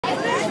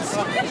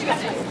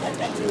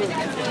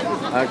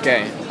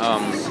Okay.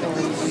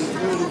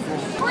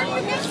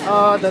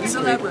 Oh, that's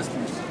sweet.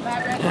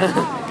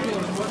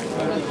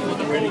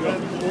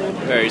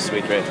 Very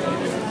sweet, right?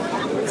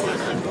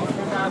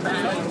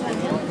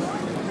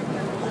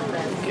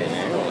 Okay,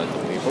 we'll let the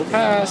people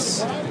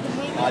pass.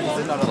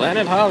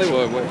 Planet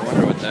Hollywood. Wait, I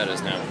wonder what that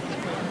is now.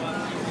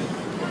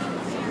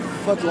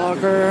 Foot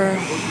Locker.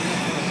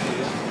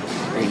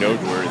 Very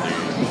noteworthy.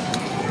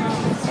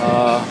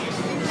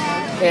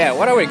 Yeah,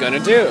 what are we gonna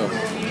do?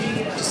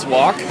 Just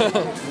walk?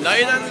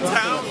 Night on the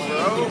town,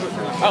 bro.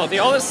 Oh, the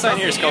oldest sign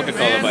here is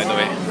Coca-Cola, by the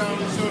way.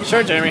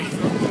 Sure, Jeremy.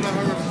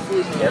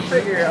 Can't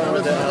figure out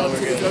what the hell we're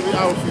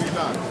going.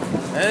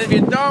 And if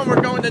you don't, we're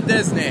going to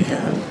Disney.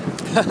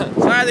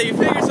 So either you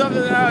figure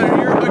something out or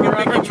you're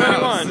fucking Mickey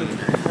Mouse.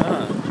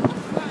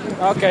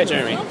 Okay,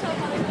 Jeremy.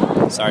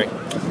 Sorry.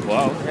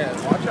 Whoa. Yeah,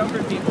 watch out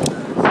for people.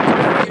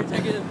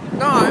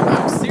 No,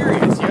 I'm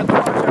serious. You have to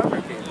watch out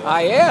for people.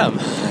 I am.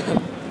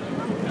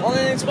 Well,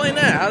 then explain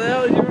that. How the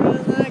hell did you run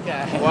into that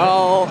guy?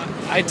 Well,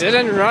 I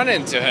didn't run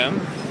into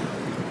him.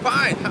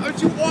 Fine. How'd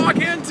you walk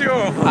into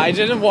him? I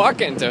didn't walk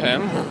into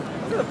him. I'm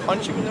gonna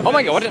punch you in the face. Oh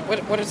my god,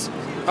 what is...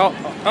 Oh,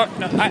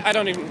 no, I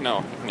don't even...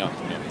 No,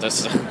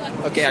 this...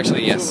 Okay,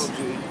 actually, yes.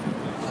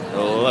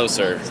 Hello,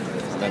 sir.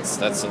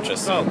 That's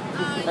interesting. Oh.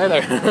 Hey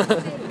there.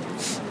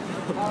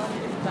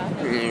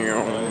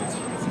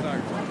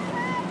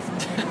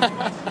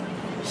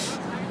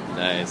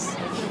 Nice.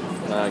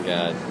 Oh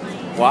god.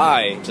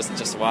 Why?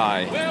 Just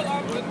why?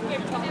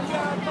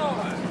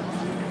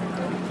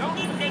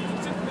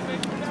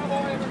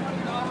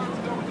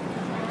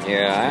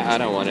 Yeah, I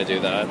don't want to do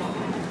that.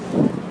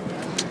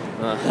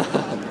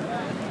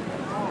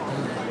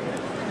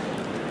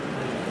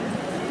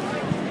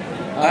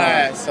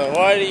 Alright, so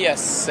what do you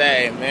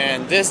say,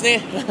 man?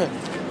 Disney?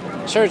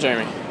 Sure,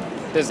 Jeremy.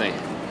 Disney.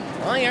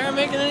 Well, you aren't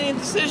making any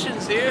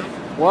decisions here.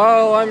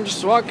 Well, I'm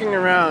just walking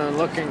around and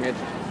looking at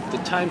the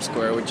Times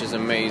Square, which is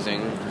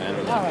amazing.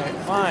 And Alright,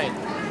 fine.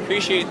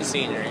 Appreciate the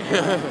scenery.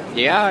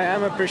 yeah, I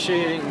am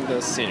appreciating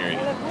the scenery.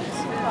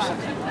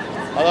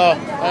 Although,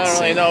 I don't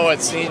really know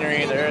what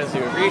scenery there is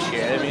to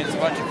appreciate. I mean, it's a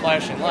bunch of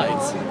flashing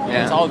lights.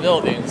 Yeah. It's all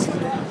buildings.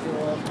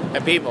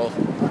 And people.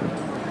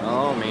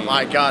 Oh, man.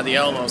 My god, the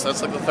Elmos.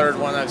 That's like the third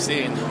one I've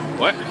seen.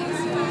 What?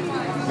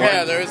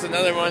 Yeah, there was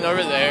another one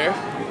over there.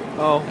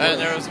 Oh. And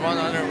there was one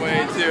on our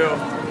way, too.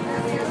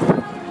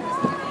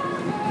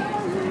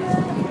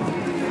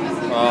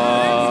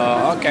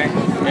 Okay.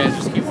 Yeah,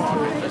 just keep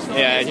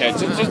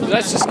walking.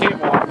 Let's just keep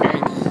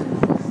walking.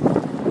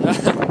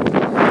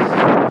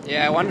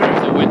 Yeah, I wonder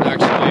if the wind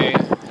actually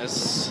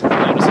is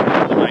noticeable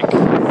on the mic.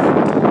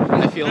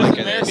 I feel There's like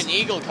an it American is.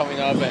 Eagle coming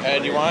up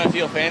ahead. You want to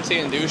feel fancy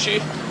and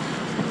douchey?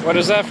 What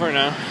is that for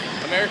now?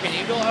 American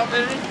Eagle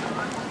outfitting?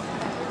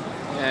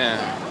 Yeah.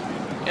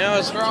 You know,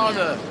 it's where all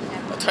the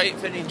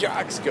tight-fitting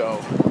jocks go.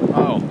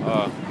 Oh,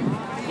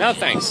 no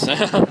thanks.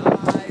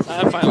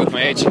 I'm fine with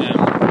my H&M.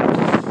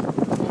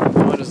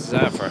 What is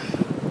that for?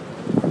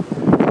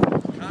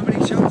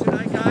 Comedy show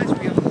tonight, guys.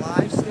 We have a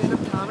live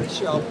stand-up comedy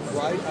show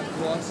right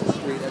across the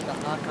street at the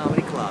Hot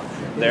Comedy Club.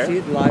 There?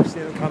 You see the live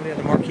stand-up comedy on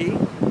the marquee?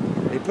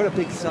 They put a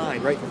big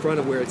sign right in front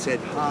of where it said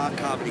Hot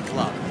Comedy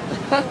Club.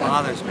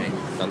 Bothers me.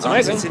 Sounds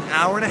amazing. It's an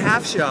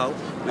hour-and-a-half show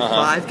with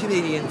 5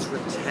 comedians for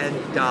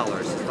 $10.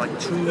 It's like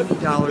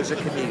 $2 a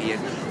comedian.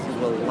 You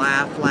will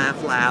laugh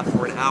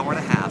for an hour and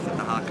a half at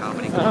the Hot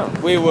Comedy Club.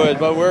 We would,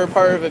 but we're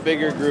part of a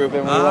bigger group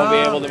and we won't be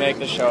able to make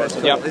the show.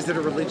 So Yep. Is it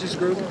a religious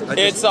group?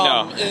 It's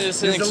No.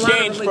 it's an There's a lot of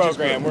exchange religious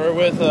program. groups. We're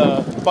with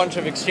a bunch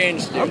of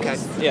exchange students. Okay.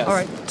 Yes. All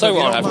right. So we if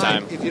you won't don't have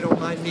mind- time. If you don't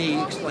mind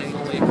me explaining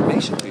all the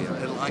information to you,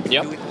 I can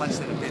Yep. do it in less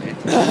than a minute.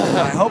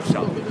 I hope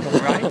so.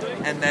 Right?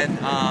 And then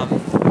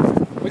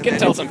We can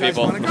tell some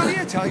people. Want to go,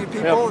 yeah, tell your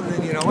people, Yep. and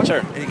then you know what? Sure.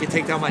 And you can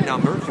take down my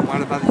number if you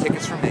want to buy the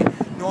tickets from me.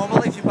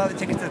 Normally, if you buy the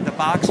tickets at the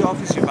box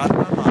office, you buy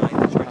them online.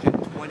 They charge you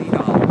 $20.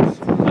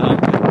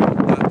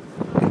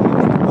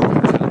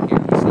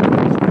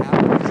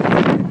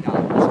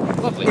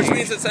 Lovely. Which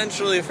means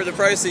essentially for the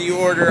price that you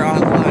order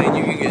online,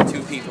 you can get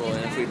 2 people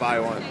in if we buy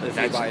one.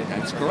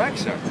 That's correct,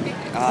 sir.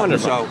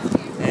 Wonderful. So,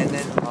 and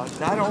then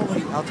not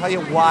only, I'll tell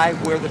you why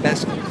we're the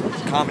best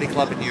comedy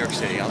club in New York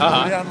City.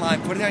 I'll put it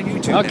online, put it on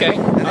YouTube. Okay,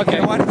 now. And then, okay.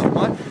 You know what? If you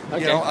want,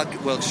 Okay. you know,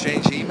 we'll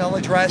exchange email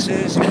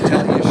addresses. You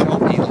show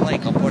me the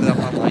link. I'll put it up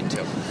online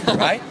too.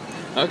 Right?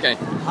 Okay.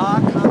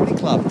 Hot Comedy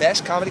Club,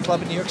 best comedy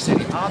club in New York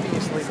City.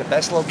 Obviously, the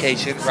best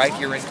location right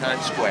here in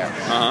Times Square.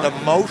 The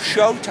most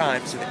show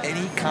times of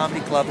any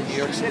comedy club in New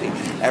York City.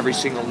 Every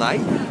single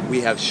night, we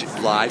have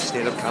live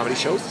stand-up comedy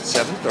shows at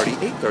 7:30,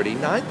 8:30,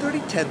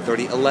 9:30,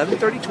 10:30,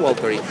 11:30,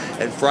 12:30,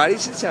 and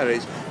Fridays and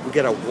Saturdays we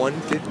get a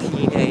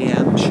 1:15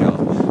 a.m. show.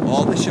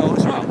 All the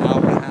shows are an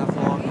hour and a half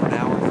long, or an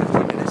hour and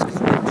 15 minutes, because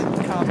we have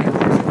 2 comedy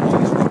clubs that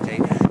always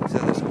rotate, so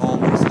there's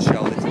always a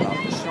show that's about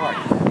to start.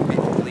 We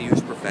only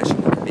use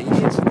professional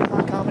comedians at the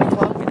Hot Comedy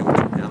Club. We don't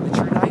do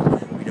amateur night.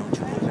 We don't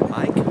do open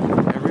mic.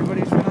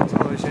 Everybody's been on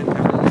television.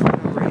 Everybody's been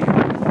on radio.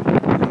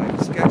 When I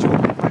schedule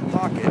in my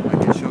pocket, I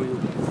can show you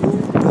who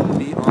will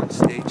be on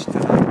stage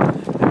tonight.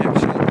 The next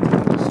show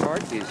that will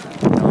start is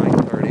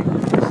 9:30.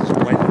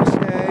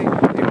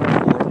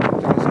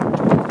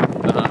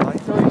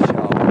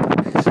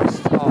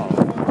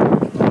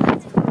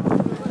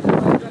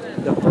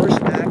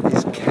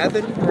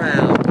 Kevin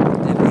Brown,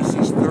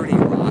 NBC's 30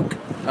 Rock.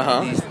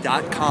 He's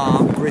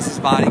 .com, Grizz's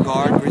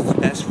bodyguard, Grizz's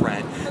best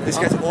friend. This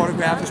guy's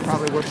autograph is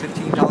probably worth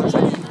 $15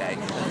 on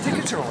eBay.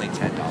 Tickets are only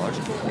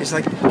 $10. It's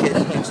like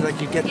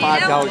you get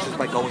 $5 just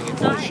by going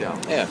into the show.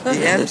 Yeah. The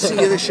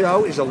MC of the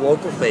show is a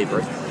local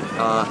favorite,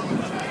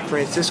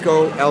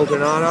 Francisco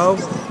Eldonado.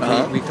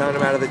 We found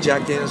him out of the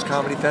Jack Daniels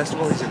Comedy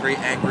Festival. He's a very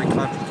angry,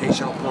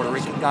 confrontational Puerto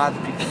Rican guy.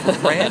 The people from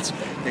France,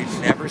 they've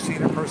never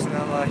seen a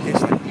personality like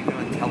this, like even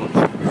on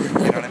television.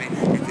 You know what I mean?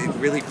 It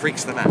really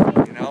freaks them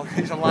out. You know,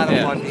 there's a lot of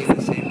fun being in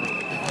the same room.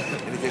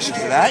 In addition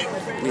to that,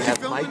 we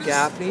have Mike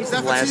Gaffney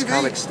from Last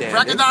Comic Standing.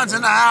 Frackadon's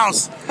in the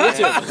house.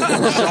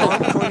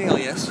 Sean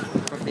Cornelius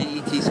from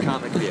BET's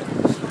Comic View.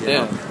 You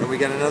know? And we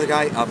got another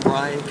guy,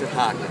 Brian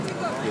Kapagna.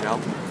 You know.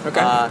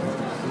 Okay.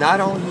 Not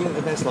only in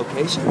the best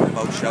location, the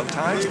most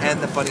showtimes,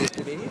 and the funniest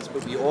comedians,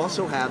 but we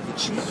also have the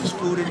cheapest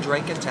food and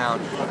drink in town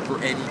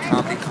for any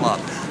comedy club.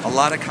 A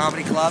lot of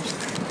comedy clubs,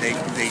 they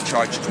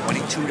charge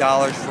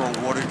 $22 for a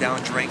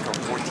watered-down drink or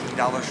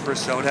 $14 for a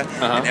soda,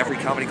 and every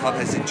comedy club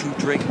has a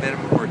 2-drink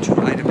minimum or a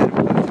 2-item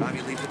minimum. By the time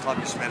you leave the club,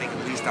 you're spending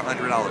at least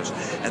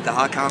 $100. At the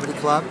Hot Comedy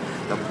Club,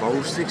 the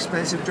most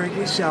expensive drink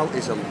we sell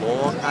is a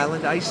Long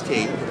Island iced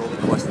tea. It only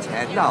costs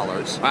 $10.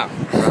 Wow.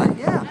 Right?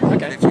 Yeah.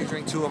 Okay. And if you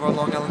drink 2 of our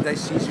Long Island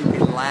iced teas, you'll be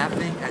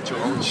laughing at your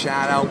own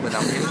shadow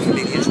without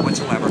inconvenience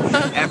whatsoever.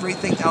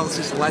 Everything else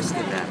is less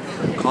than that.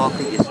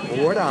 Coffee is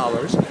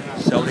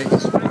 $4. Soda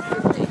is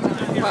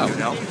 $4.50. Wow. You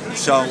know?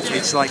 So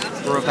it's like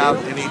for about,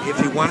 I mean, if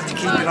you wanted to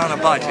keep it on a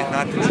budget,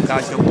 not that you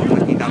guys don't look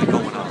like you got it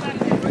going on.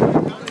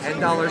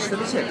 $10 for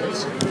the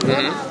tickets.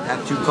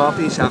 Have 2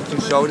 coffees, have 2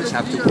 sodas,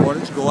 have 2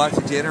 waters. Go out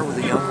to dinner with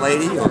a young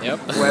lady or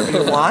whoever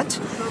you want,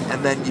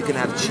 and then you can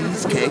have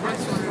cheesecake.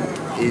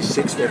 Is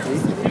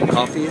 $6.50.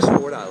 Coffee is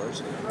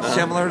 $4.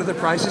 Similar to the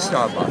price of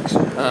Starbucks,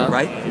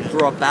 right?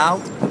 For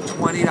about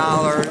 $20,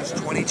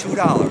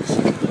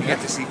 $22, you get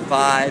to see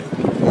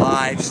 5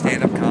 live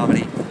stand-up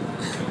comedy.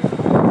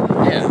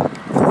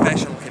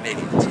 Professional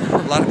comedians. A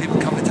lot of people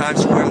come to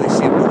Times Square, they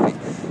see a movie,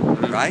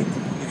 right?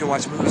 You can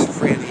watch movies for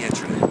free on the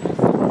internet.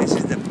 This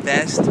is the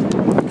best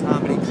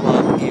comedy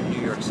club in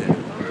New York City.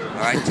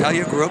 All right, tell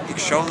your group, you can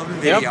show them the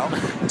video,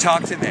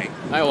 talk to me.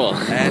 I will.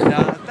 And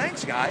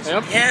thanks, guys.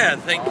 Yeah,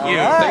 thank you.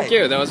 Right. Thank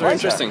you. That was very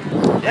interesting.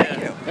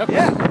 Thank you.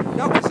 Yeah.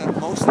 No, because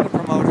most of the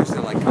promoters,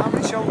 they're like,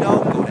 comedy show,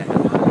 no, go to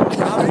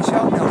hell. Comedy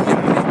show, no, you know what I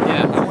mean?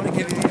 I want to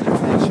give you the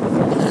information.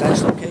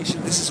 Best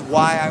location. This is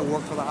why I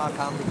work for the Hot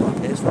Comedy Club.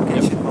 Best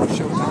location, most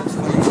showtimes,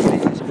 funniest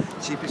comedians,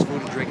 cheapest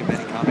food and drink of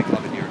any comedy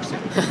club in New York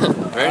City.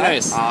 Very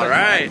nice. All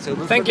right. So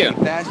thank you.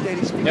 Fast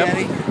Daddy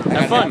Spaghetti.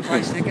 Have fun.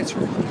 Price tickets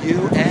for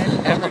you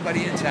and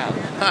everybody in town.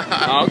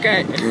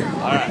 Okay.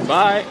 All right.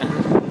 Bye.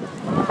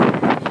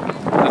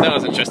 That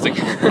was interesting.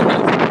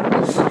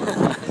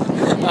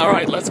 All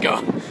right, let's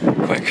go.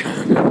 Quick.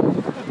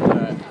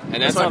 And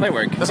that's how they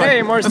work.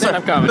 Hey, more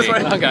stand-up comedy.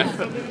 Okay.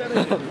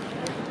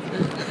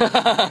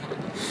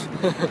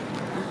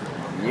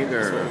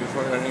 Neither.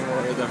 Before any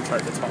more of them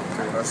tried to talk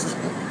to us.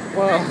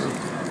 Well.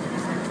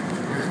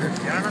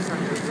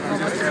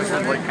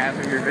 Like half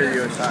of your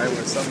video time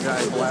with some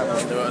guy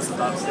blabbering to us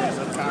about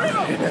stand-up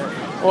comedy.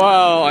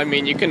 Well, I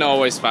mean, you can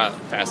always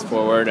fast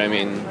forward. I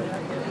mean,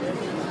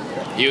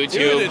 YouTube.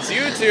 Dude, it's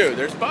YouTube.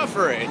 There's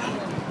buffering.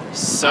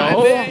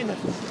 So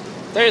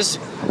there's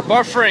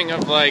buffering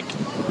of like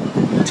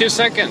 2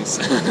 seconds.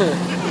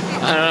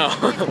 I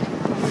don't know.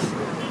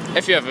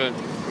 If you have a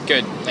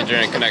good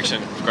internet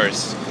connection, of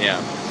course.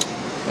 Yeah.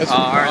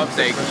 Aren't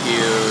they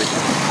cute?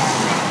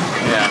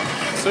 Yeah.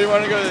 So you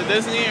want to go to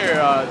Disney or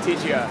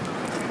TGI?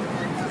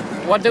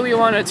 What do we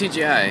want at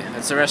TGI?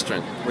 It's a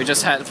restaurant. We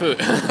just had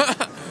food.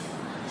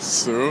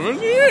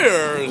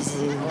 Souvenirs.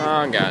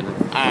 Oh God.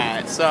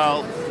 Alright,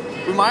 so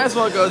we might as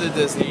well go to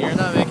Disney. You're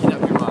not making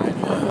up your mind.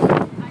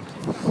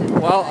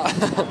 Well,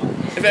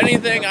 if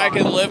anything, I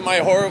can live my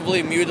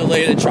horribly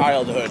mutilated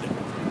childhood.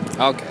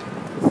 Okay.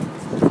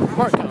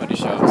 More comedy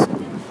shows.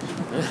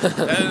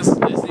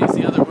 Disney's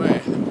the other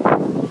way.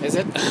 Is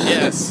it?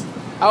 Yes.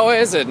 How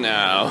is it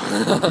now?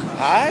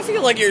 I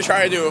feel like you're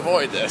trying to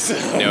avoid this.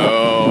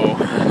 No.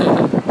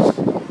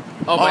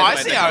 Oh, by the way, I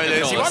see how it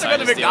is. You want to go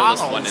to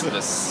McDonald's? The oldest one in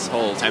this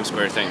whole Times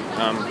Square thing.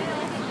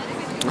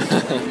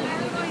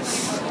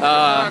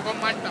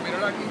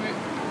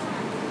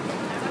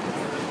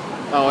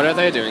 Oh, what are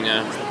they doing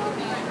now?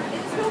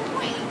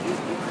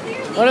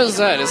 What is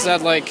that? Is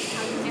that like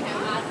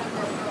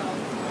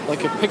a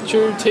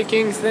picture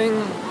taking thing?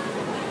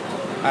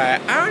 I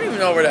don't even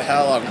know where the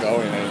hell I'm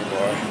going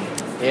anymore.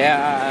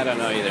 Yeah, I don't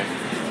know either.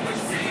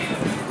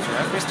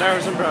 Happy Star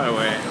Wars on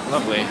Broadway.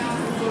 Lovely.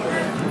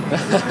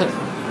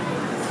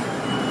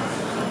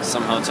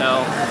 Some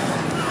hotel.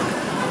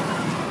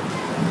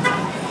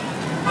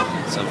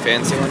 Some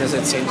fancy one, as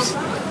it seems.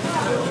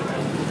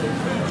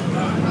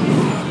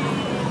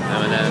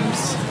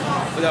 M&M's.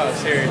 No,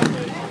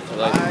 seriously.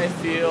 I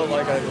feel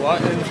like a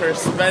glutton for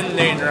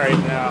spending right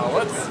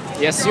now.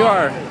 Yes, you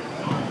are.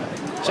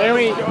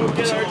 Jeremy, go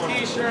get our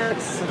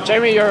t-shirts.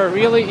 Jeremy, you're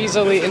really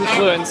easily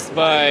influenced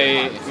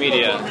by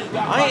media.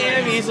 I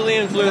am easily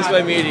influenced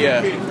by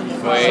media.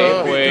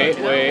 Wait.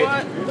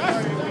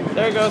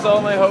 There goes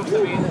all my hopes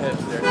of being a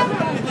hipster.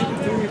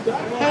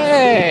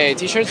 Hey,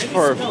 t-shirts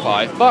for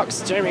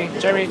 $5.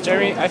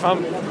 Jeremy, I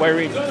found where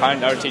we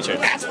find our t-shirts.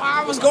 That's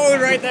why I was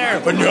going right there.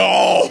 But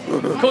no.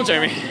 Cool,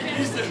 Jeremy.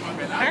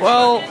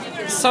 Well,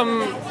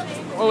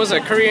 what was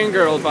it? Korean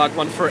girl bought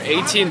one for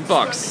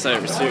 $18.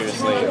 So,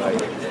 seriously, like,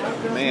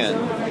 man.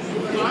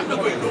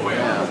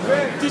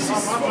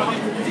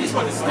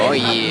 Oh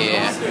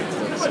yeah,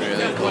 looks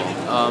really cool.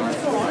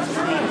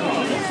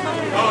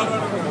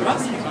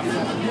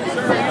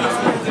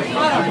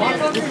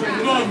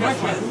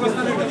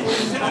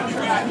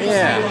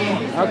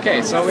 Yeah.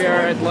 Okay, so we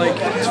are at like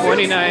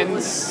 29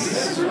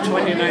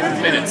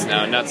 minutes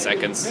now, not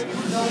seconds.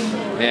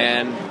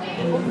 And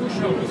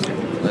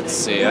let's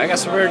see. I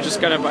guess we're just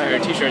gonna buy our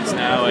t-shirts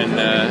now, and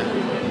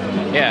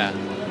yeah.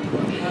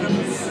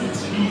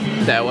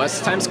 That was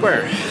Times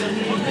Square.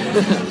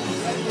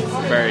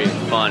 Very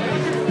fun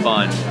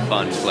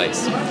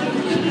place.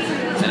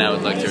 And I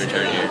would like to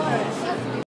return here.